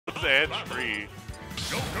and Tree.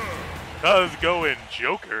 Cuhz going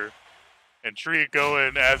Joker. And Tree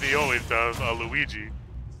going, as he always does, Luigi.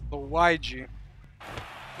 Luigi.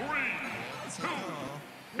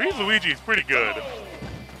 Tree's Luigi's pretty good.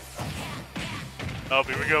 Oh,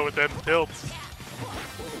 here we go with them tilts.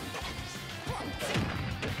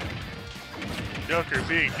 Joker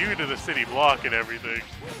being new to the city block and everything.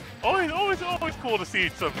 Always cool to see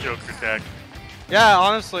some Joker tech. Yeah,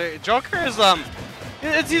 honestly, Joker is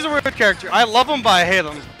he's a weird character. I love him, but I hate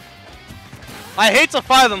him. I hate to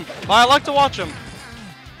fight him, but I like to watch him.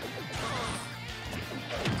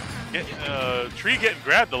 Tree getting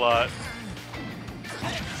grabbed a lot.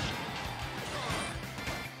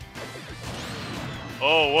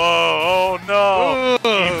 Oh, whoa, oh no!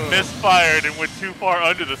 He misfired and went too far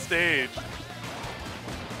under the stage.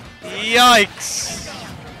 Yikes!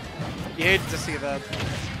 You hate to see that.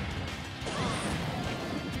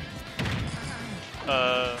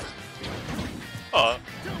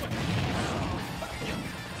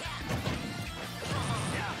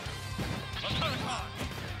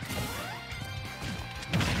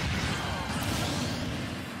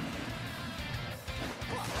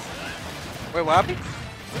 Wait, what happened?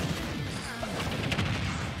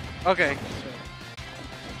 Okay.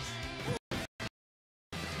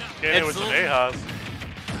 Yeah, it was an Ahaz.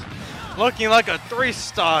 Looking like a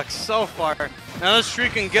 3-stock so far. Now this Tree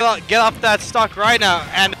can get off that stock right now,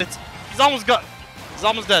 and he's almost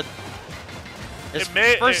dead.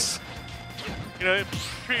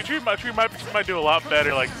 Tree might do a lot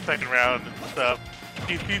better like the second round and stuff.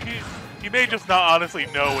 He may just not honestly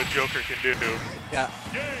know what Joker can do. Yeah.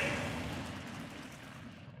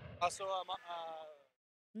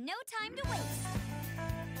 No time to waste.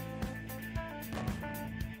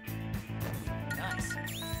 Nice.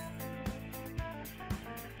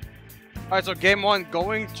 Alright, so game 1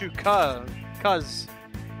 going to Cuhz.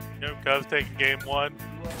 Yep, Cuhz taking game 1.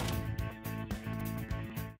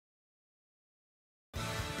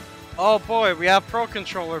 Oh boy, we have Pro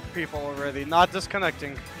Controller people already, not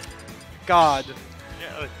disconnecting. God.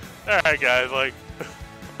 Yeah, alright guys, like,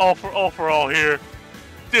 all for all here.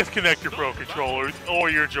 Disconnect your Pro Controllers or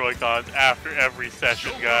your Joy-Cons after every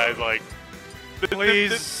session, guys. Like,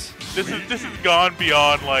 please. This has gone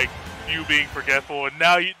beyond like you being forgetful, and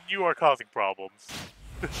now you are causing problems.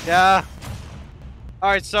 Yeah.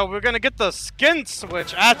 Alright, so we're gonna get the skin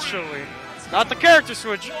switch, actually. Not the character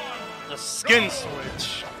switch, the skin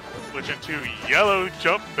switch. Switch into Yellow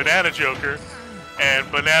Banana Joker and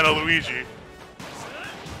Banana Luigi.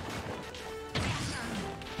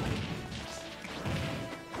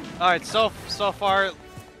 Alright, so far,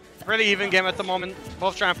 pretty even game at the moment.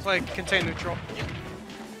 Both trying to play contain neutral.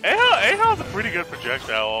 Ahaz's a pretty good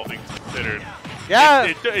projectile, all things considered. Yeah.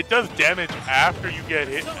 It does damage after you get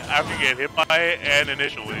hit by it and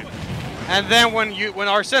initially. And then when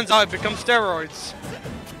Arsene's out, it becomes steroids.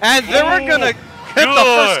 And then we're gonna hit the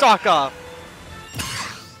first stock off.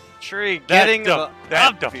 Tree getting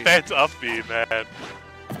that defense up B, man.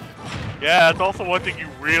 Yeah, that's also one thing you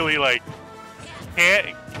really like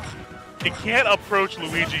can't approach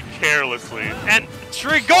Luigi carelessly. And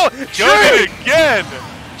Tree go it again.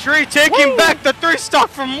 Tree taking back the 3-stock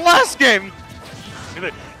from last game.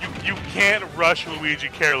 You can't rush Luigi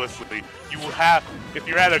carelessly. If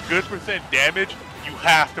you're at a good percent damage, you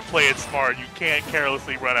have to play it smart. You can't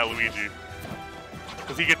carelessly run at Luigi.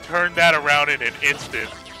 Because he can turn that around in an instant.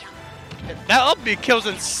 That up B kills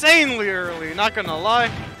insanely early, not gonna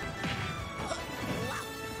lie.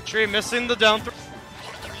 Tree missing the down throw.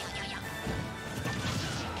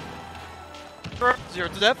 0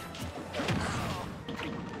 to death.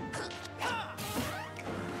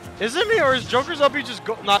 Is it me or is Joker's up B just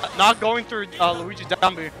not going through Luigi's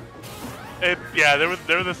down B? Yeah, there was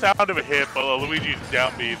the sound of a hit, but Luigi's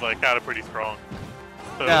down B is like kind of pretty strong.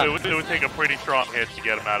 So yeah. it would take a pretty strong hit to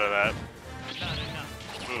get him out of that.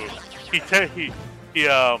 Ooh.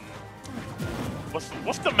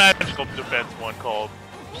 What's the magical defense one called?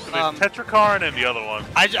 There's Tetrakarn and the other one.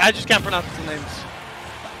 I just can't pronounce the names.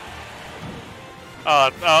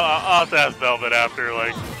 I'll have to ask Velvet after,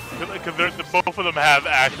 like, because both of them have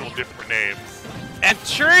actual different names. And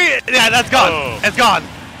Tree, yeah, that's gone. Oh. It's gone.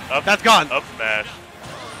 That's gone. Up smash.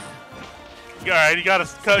 Alright,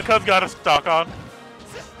 Cuhz got a stock on.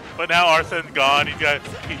 But now Arsene's gone.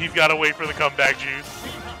 He's got to wait for the comeback juice.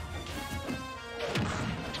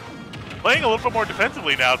 Playing a little bit more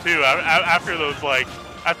defensively now too. After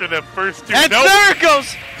the first two. And there it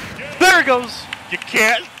goes. There it goes. You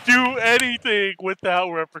can't do anything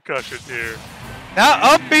without repercussions here.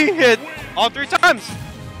 Now up B hit all 3 times.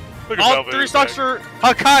 All 3 stocks for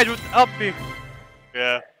Hakai with up B.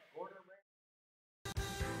 Yeah.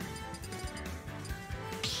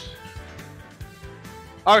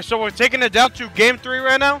 All right, so we're taking it down to game 3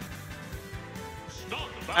 right now,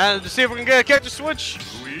 and to see if we can get a character switch.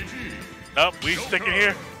 Nope, we sticking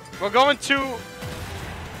here. We're going to.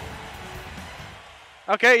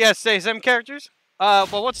 Okay, yes, same characters.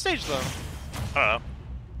 But what stage though? I don't know.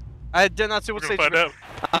 I did not see what We're stage. gonna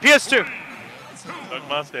find out. PS2.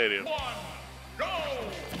 Dugma Stadium.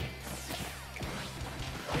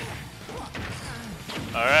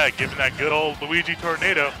 All right, giving that good old Luigi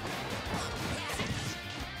tornado.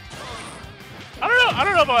 I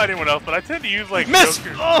don't know about anyone else, but I tend to use like Miss.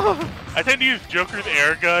 Joker's. Oh. I tend to use Joker's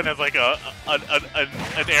air gun as like an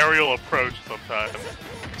aerial approach sometimes.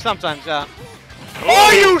 Sometimes, yeah.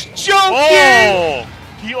 Are you joking? Oh!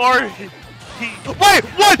 He Wait,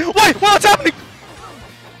 what? Wait, what's happening?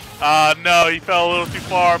 No, he fell a little too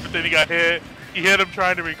far, but then he got hit. He hit him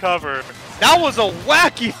trying to recover. That was a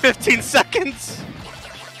wacky 15 seconds.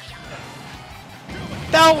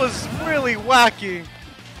 That was really wacky.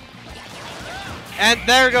 And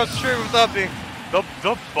there goes True with Uppy. The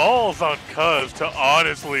balls on Cuhz to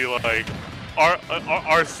honestly like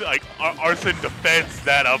arson defense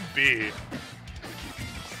that up B.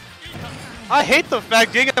 I hate the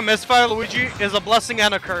fact getting a misfire Luigi is a blessing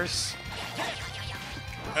and a curse.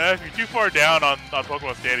 If you're too far down on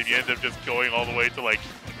Pokemon Stadium, you end up just going all the way to like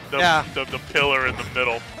the pillar in the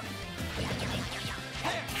middle.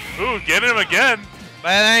 Ooh, get him again.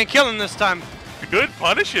 But I ain't killing this time. Good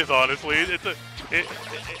punishes, honestly.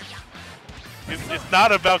 It's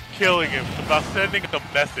not about killing him. It's about sending a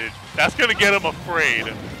message. That's gonna get him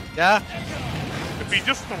afraid. Yeah. If he's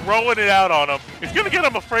just throwing it out on him, it's gonna get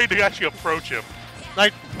him afraid to actually approach him.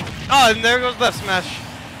 Like, oh, and there goes left smash.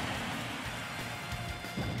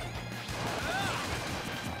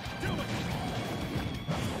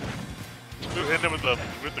 Ooh, hit him with the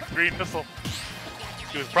green missile.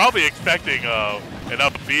 He was probably expecting an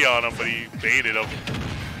up B on him, but he baited him.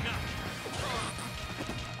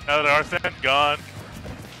 Now that Arsene gone.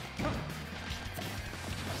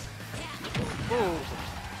 Ooh.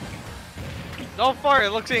 So far,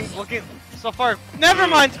 looking so far. Never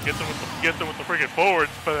mind. Get them with the freaking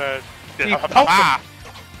forwards, but He poked him.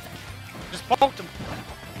 Just poked him.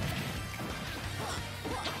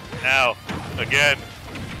 Now, again.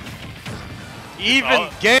 Even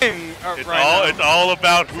game. It's all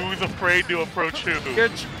about who's afraid to approach who.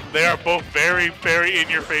 They are both very, very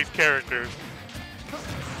in-your-face characters.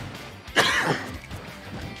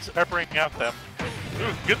 Peppering out them.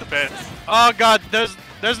 Ooh, good defense. Oh god, there's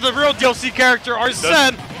the real DLC character,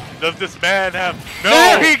 Arsene. Does this man have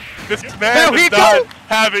this man does not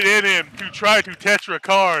have it in him to try to Tetra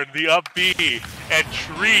card the up B, and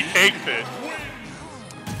Tree takes it.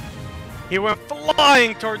 He went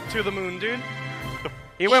flying to the moon, dude.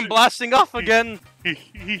 He went blasting off again.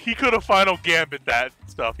 He could have final gambit that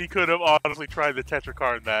stuff. He could have honestly tried the Tetra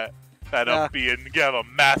card that up B and have a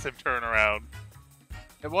massive turnaround.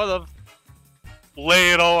 It would have.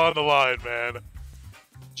 Lay it all on the line, man.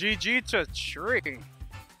 GG to Tree.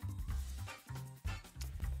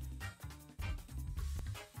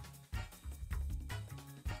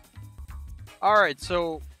 Alright,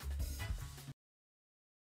 so...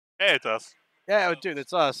 Hey, it's us. Yeah, dude,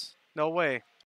 it's us. No way.